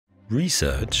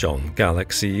Research on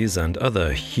galaxies and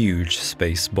other huge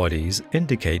space bodies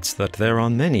indicates that there are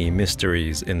many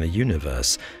mysteries in the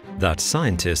universe that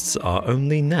scientists are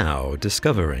only now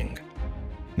discovering.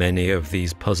 Many of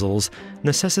these puzzles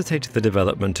necessitate the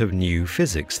development of new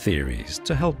physics theories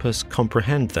to help us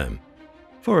comprehend them.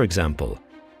 For example,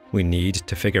 we need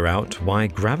to figure out why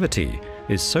gravity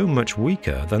is so much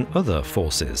weaker than other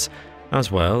forces, as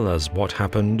well as what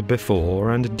happened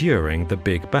before and during the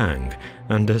Big Bang,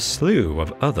 and a slew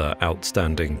of other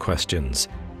outstanding questions.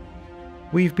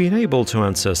 We've been able to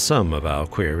answer some of our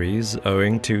queries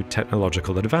owing to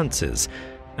technological advances,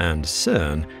 and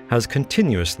Cern has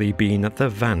continuously been at the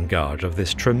vanguard of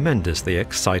this tremendously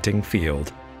exciting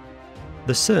field.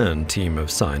 The Cern team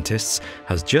of scientists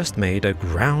has just made a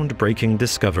groundbreaking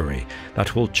discovery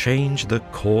that will change the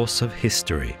course of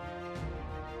history.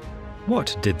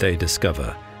 What did they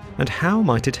discover, and how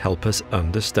might it help us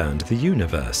understand the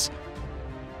universe?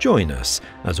 Join us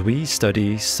as we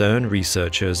study Cern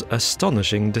researchers'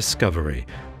 astonishing discovery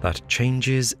that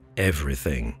changes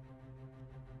everything.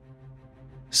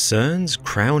 Cern's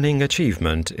crowning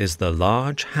achievement is the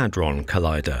Large Hadron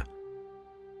Collider.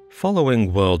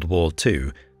 Following World War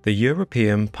II, the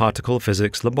European Particle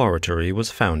Physics Laboratory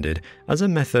was founded as a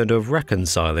method of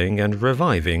reconciling and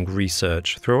reviving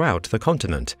research throughout the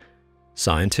continent.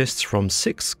 Scientists from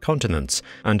 6 continents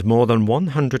and more than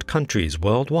 100 countries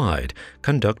worldwide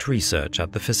conduct research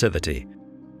at the facility.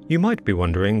 You might be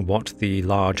wondering what the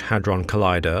Large Hadron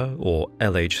Collider, or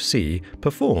LHC,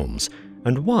 performs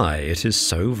and why it is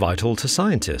so vital to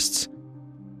scientists.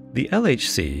 The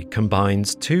LHC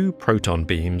combines 2 proton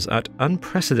beams at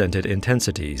unprecedented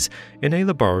intensities in a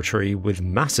laboratory with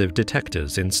massive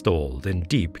detectors installed in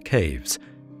deep caves.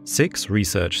 6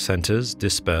 research centers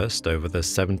dispersed over the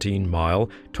 17-mile,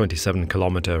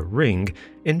 27-kilometer ring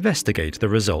investigate the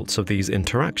results of these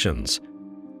interactions.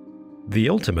 The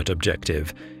ultimate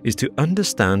objective is to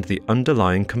understand the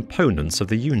underlying components of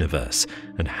the universe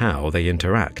and how they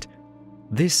interact.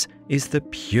 This is the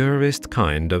purest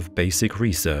kind of basic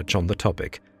research on the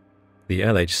topic. The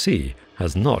LHC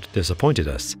has not disappointed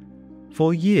us.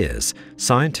 For years,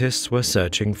 scientists were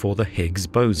searching for the Higgs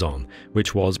boson,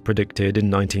 which was predicted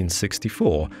in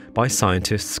 1964 by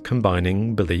scientists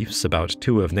combining beliefs about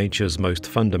 2 of nature's most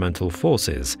fundamental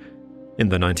forces. In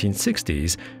the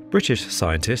 1960s, British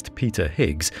scientist Peter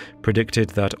Higgs predicted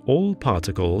that all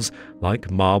particles, like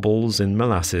marbles in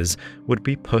molasses, would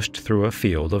be pushed through a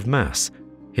field of mass.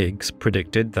 Higgs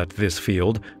predicted that this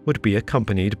field would be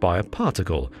accompanied by a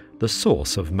particle, the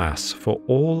source of mass for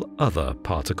all other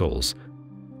particles.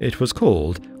 It was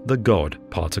called the God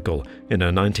particle in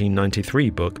a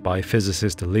 1993 book by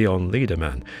physicist Leon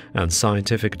Lederman and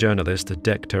scientific journalist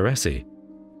Dec Teresi.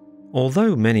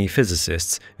 Although many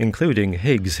physicists, including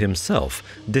Higgs himself,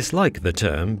 dislike the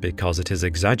term because it is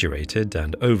exaggerated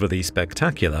and overly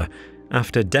spectacular,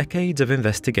 after decades of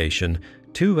investigation,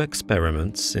 2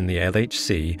 experiments in the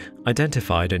LHC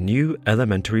identified a new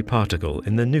elementary particle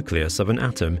in the nucleus of an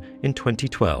atom in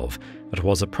 2012 that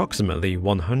was approximately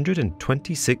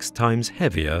 126 times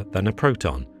heavier than a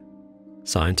proton.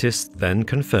 Scientists then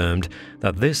confirmed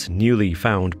that this newly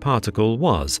found particle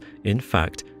was, in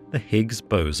fact, the Higgs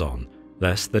boson,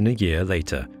 less than a year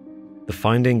later. The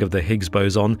finding of the Higgs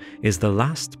boson is the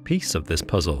last piece of this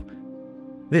puzzle.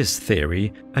 This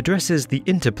theory addresses the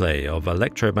interplay of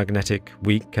electromagnetic,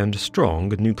 weak and strong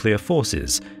nuclear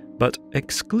forces, but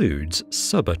excludes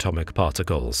subatomic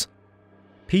particles.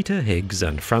 Peter Higgs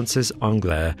and Francis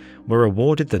Englert were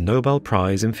awarded the Nobel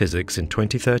Prize in Physics in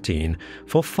 2013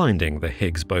 for finding the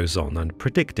Higgs boson and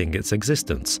predicting its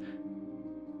existence.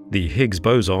 The Higgs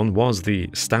boson was the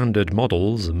Standard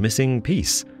Model's missing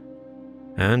piece,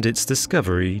 and its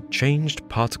discovery changed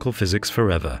particle physics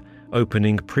forever,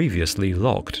 opening previously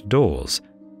locked doors.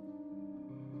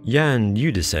 Jan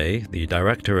Udise, the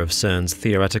director of Cern's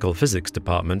theoretical physics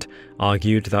department,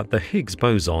 argued that the Higgs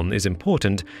boson is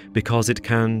important because it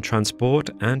can transport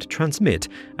and transmit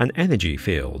an energy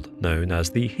field known as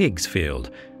the Higgs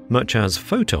field, much as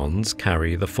photons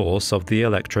carry the force of the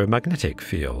electromagnetic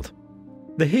field.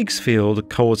 The Higgs field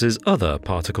causes other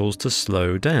particles to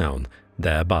slow down,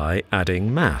 thereby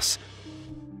adding mass.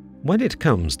 When it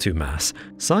comes to mass,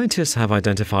 scientists have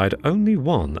identified only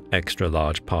 1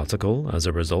 extra-large particle as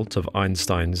a result of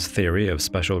Einstein's theory of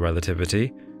special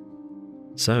relativity.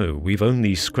 So we've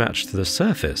only scratched the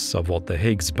surface of what the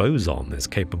Higgs boson is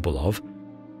capable of.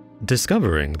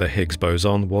 Discovering the Higgs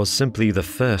boson was simply the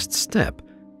first step.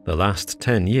 The last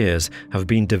 10 years have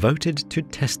been devoted to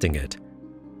testing it.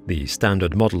 The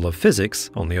Standard Model of Physics,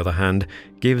 on the other hand,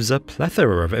 gives a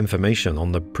plethora of information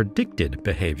on the predicted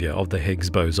behavior of the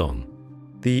Higgs boson.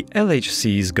 The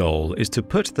LHC's goal is to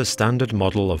put the standard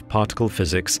model of particle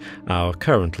physics, our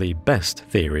currently best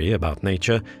theory about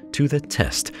nature, to the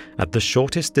test at the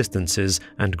shortest distances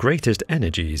and greatest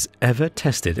energies ever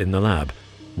tested in the lab.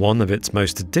 One of its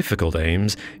most difficult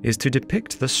aims is to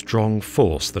depict the strong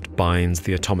force that binds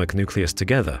the atomic nucleus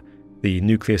together. The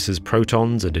nucleus's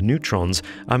protons and neutrons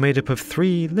are made up of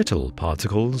three little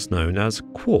particles known as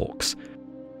quarks.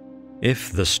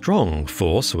 If the strong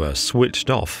force were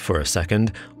switched off for a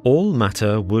second, all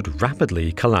matter would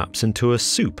rapidly collapse into a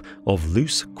soup of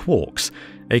loose quarks,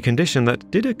 a condition that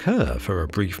did occur for a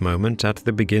brief moment at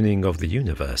the beginning of the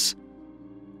universe.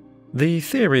 The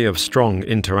theory of strong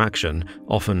interaction,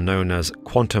 often known as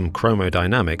quantum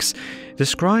chromodynamics,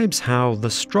 describes how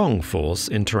the strong force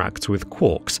interacts with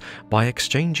quarks by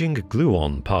exchanging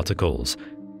gluon particles.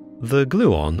 The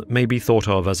gluon may be thought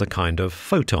of as a kind of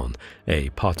photon, a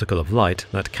particle of light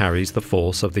that carries the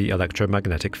force of the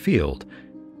electromagnetic field.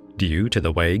 Due to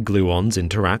the way gluons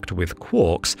interact with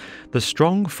quarks, the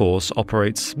strong force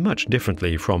operates much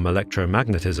differently from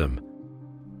electromagnetism.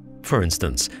 For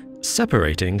instance,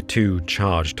 separating two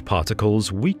charged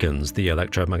particles weakens the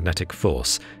electromagnetic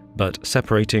force, but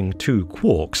separating two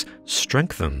quarks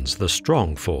strengthens the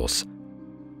strong force.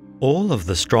 All of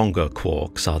the stronger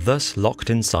quarks are thus locked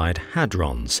inside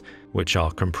hadrons, which are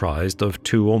comprised of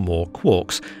two or more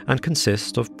quarks and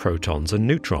consist of protons and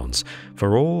neutrons,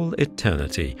 for all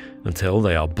eternity, until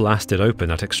they are blasted open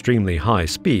at extremely high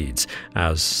speeds,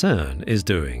 as Cern is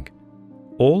doing.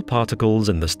 All particles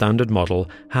in the standard model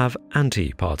have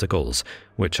antiparticles,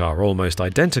 which are almost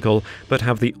identical but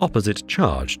have the opposite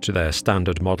charge to their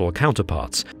standard model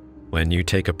counterparts. When you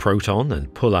take a proton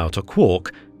and pull out a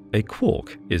quark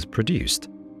is produced.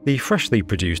 The freshly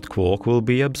produced quark will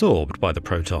be absorbed by the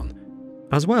proton.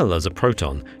 As well as a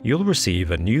proton, you'll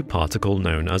receive a new particle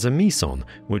known as a MESON,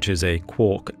 which is a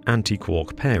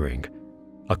quark-antiquark pairing.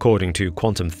 According to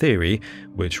quantum theory,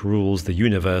 which rules the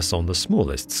universe on the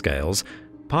smallest scales,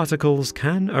 particles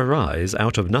can arise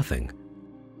out of nothing.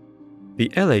 The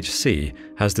LHC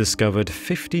has discovered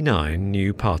 59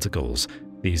 new particles.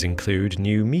 These include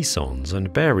new mesons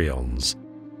and baryons.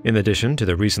 In addition to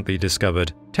the recently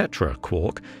discovered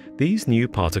tetraquark, these new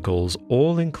particles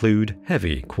all include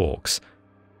heavy quarks.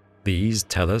 These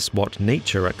tell us what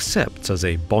nature accepts as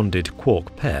a bonded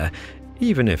quark pair,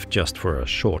 even if just for a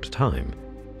short time.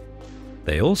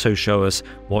 They also show us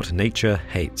what nature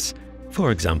hates.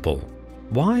 For example,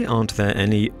 why aren't there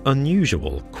any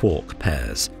unusual quark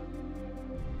pairs?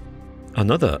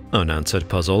 Another unanswered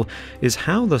puzzle is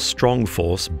how the strong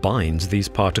force binds these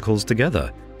particles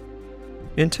together.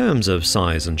 In terms of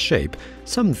size and shape,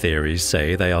 some theories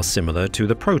say they are similar to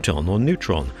the proton or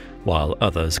neutron, while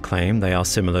others claim they are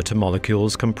similar to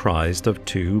molecules comprised of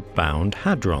two bound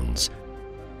hadrons.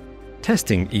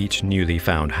 Testing each newly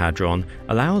found hadron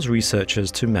allows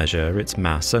researchers to measure its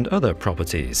mass and other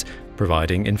properties,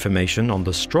 providing information on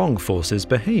the strong force's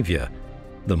behavior.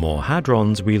 The more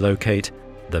hadrons we locate,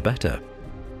 the better.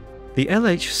 The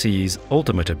LHC's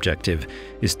ultimate objective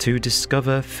is to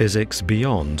discover physics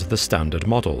beyond the standard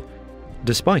model.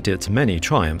 Despite its many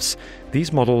triumphs,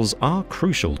 these models are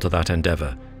crucial to that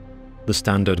endeavor. The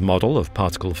standard model of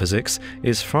particle physics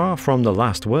is far from the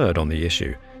last word on the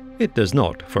issue. It does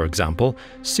not, for example,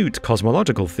 suit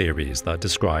cosmological theories that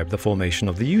describe the formation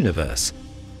of the universe.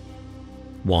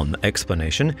 One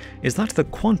explanation is that the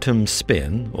quantum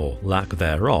spin, or lack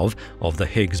thereof, of the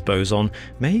Higgs boson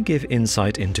may give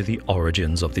insight into the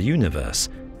origins of the universe.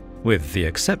 With the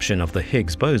exception of the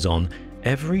Higgs boson,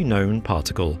 every known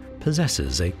particle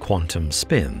possesses a quantum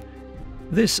spin.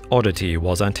 This oddity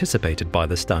was anticipated by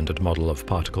the standard model of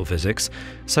particle physics,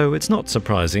 so it's not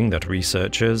surprising that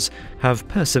researchers have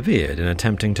persevered in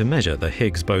attempting to measure the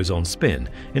Higgs boson spin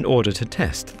in order to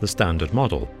test the standard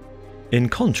model. In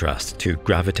contrast to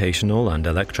gravitational and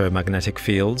electromagnetic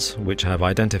fields, which have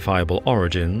identifiable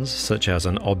origins, such as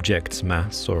an object's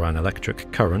mass or an electric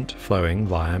current flowing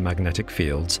via magnetic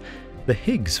fields, the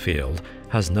Higgs field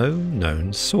has no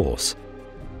known source.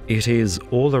 It is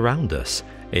all around us,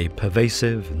 a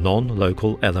pervasive,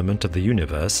 non-local element of the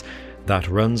universe that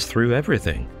runs through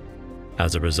everything.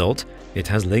 As a result, it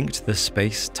has linked the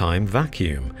space-time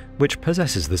vacuum, which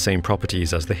possesses the same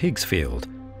properties as the Higgs field.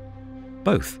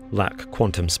 Both lack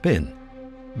quantum spin.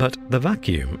 But the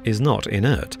vacuum is not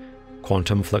inert.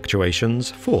 Quantum fluctuations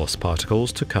force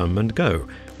particles to come and go,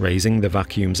 raising the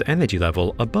vacuum's energy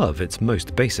level above its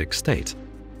most basic state.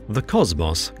 The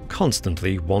cosmos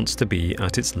constantly wants to be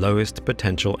at its lowest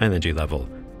potential energy level.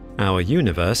 Our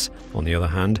universe, on the other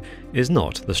hand, is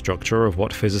not the structure of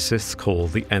what physicists call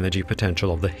the energy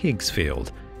potential of the Higgs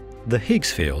field. The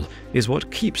Higgs field is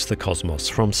what keeps the cosmos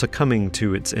from succumbing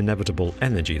to its inevitable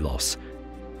energy loss.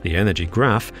 The energy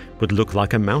graph would look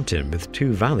like a mountain with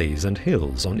two valleys and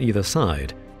hills on either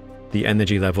side. The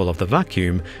energy level of the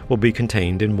vacuum will be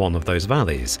contained in one of those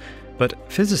valleys,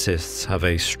 but physicists have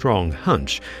a strong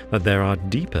hunch that there are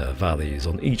deeper valleys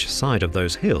on each side of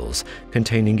those hills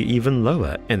containing even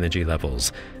lower energy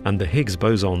levels, and the Higgs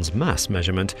boson's mass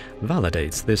measurement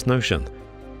validates this notion.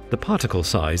 The particle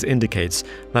size indicates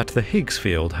that the Higgs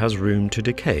field has room to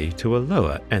decay to a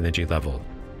lower energy level.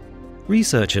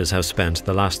 Researchers have spent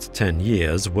the last 10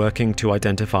 years working to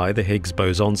identify the Higgs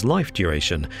boson's life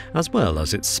duration as well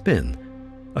as its spin.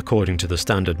 According to the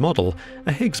standard model,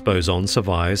 a Higgs boson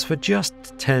survives for just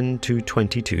 10 to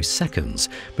 22 seconds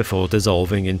before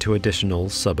dissolving into additional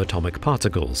subatomic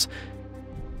particles.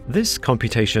 This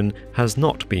computation has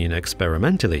not been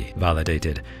experimentally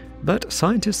validated, but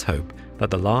scientists hope that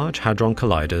the Large Hadron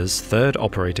Collider's third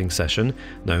operating session,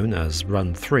 known as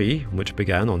Run 3, which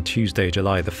began on Tuesday,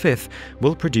 July the 5th,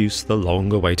 will produce the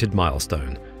long-awaited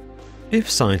milestone. If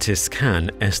scientists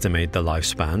can estimate the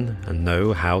lifespan and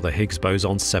know how the Higgs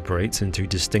boson separates into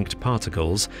distinct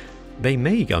particles, they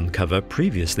may uncover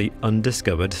previously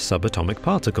undiscovered subatomic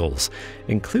particles,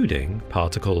 including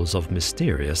particles of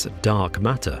mysterious dark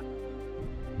matter.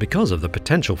 Because of the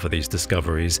potential for these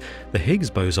discoveries, the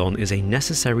Higgs boson is a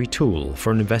necessary tool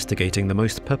for investigating the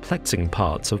most perplexing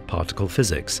parts of particle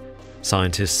physics.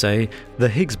 Scientists say the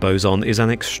Higgs boson is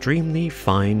an extremely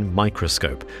fine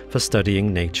microscope for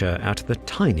studying nature at the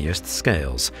tiniest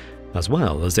scales, as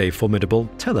well as a formidable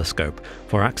telescope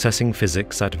for accessing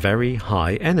physics at very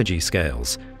high energy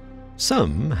scales.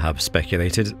 Some have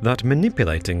speculated that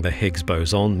manipulating the Higgs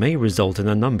boson may result in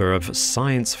a number of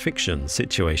science fiction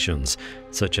situations,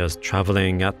 such as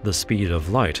traveling at the speed of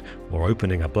light or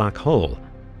opening a black hole.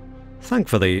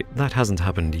 Thankfully, that hasn't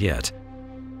happened yet.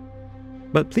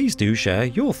 But please do share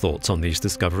your thoughts on these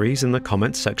discoveries in the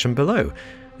comments section below.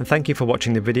 And thank you for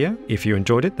watching the video. If you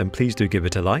enjoyed it, then please do give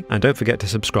it a like, and don't forget to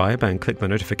subscribe and click the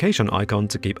notification icon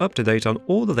to keep up to date on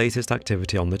all the latest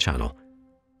activity on the channel.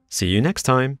 See you next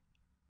time!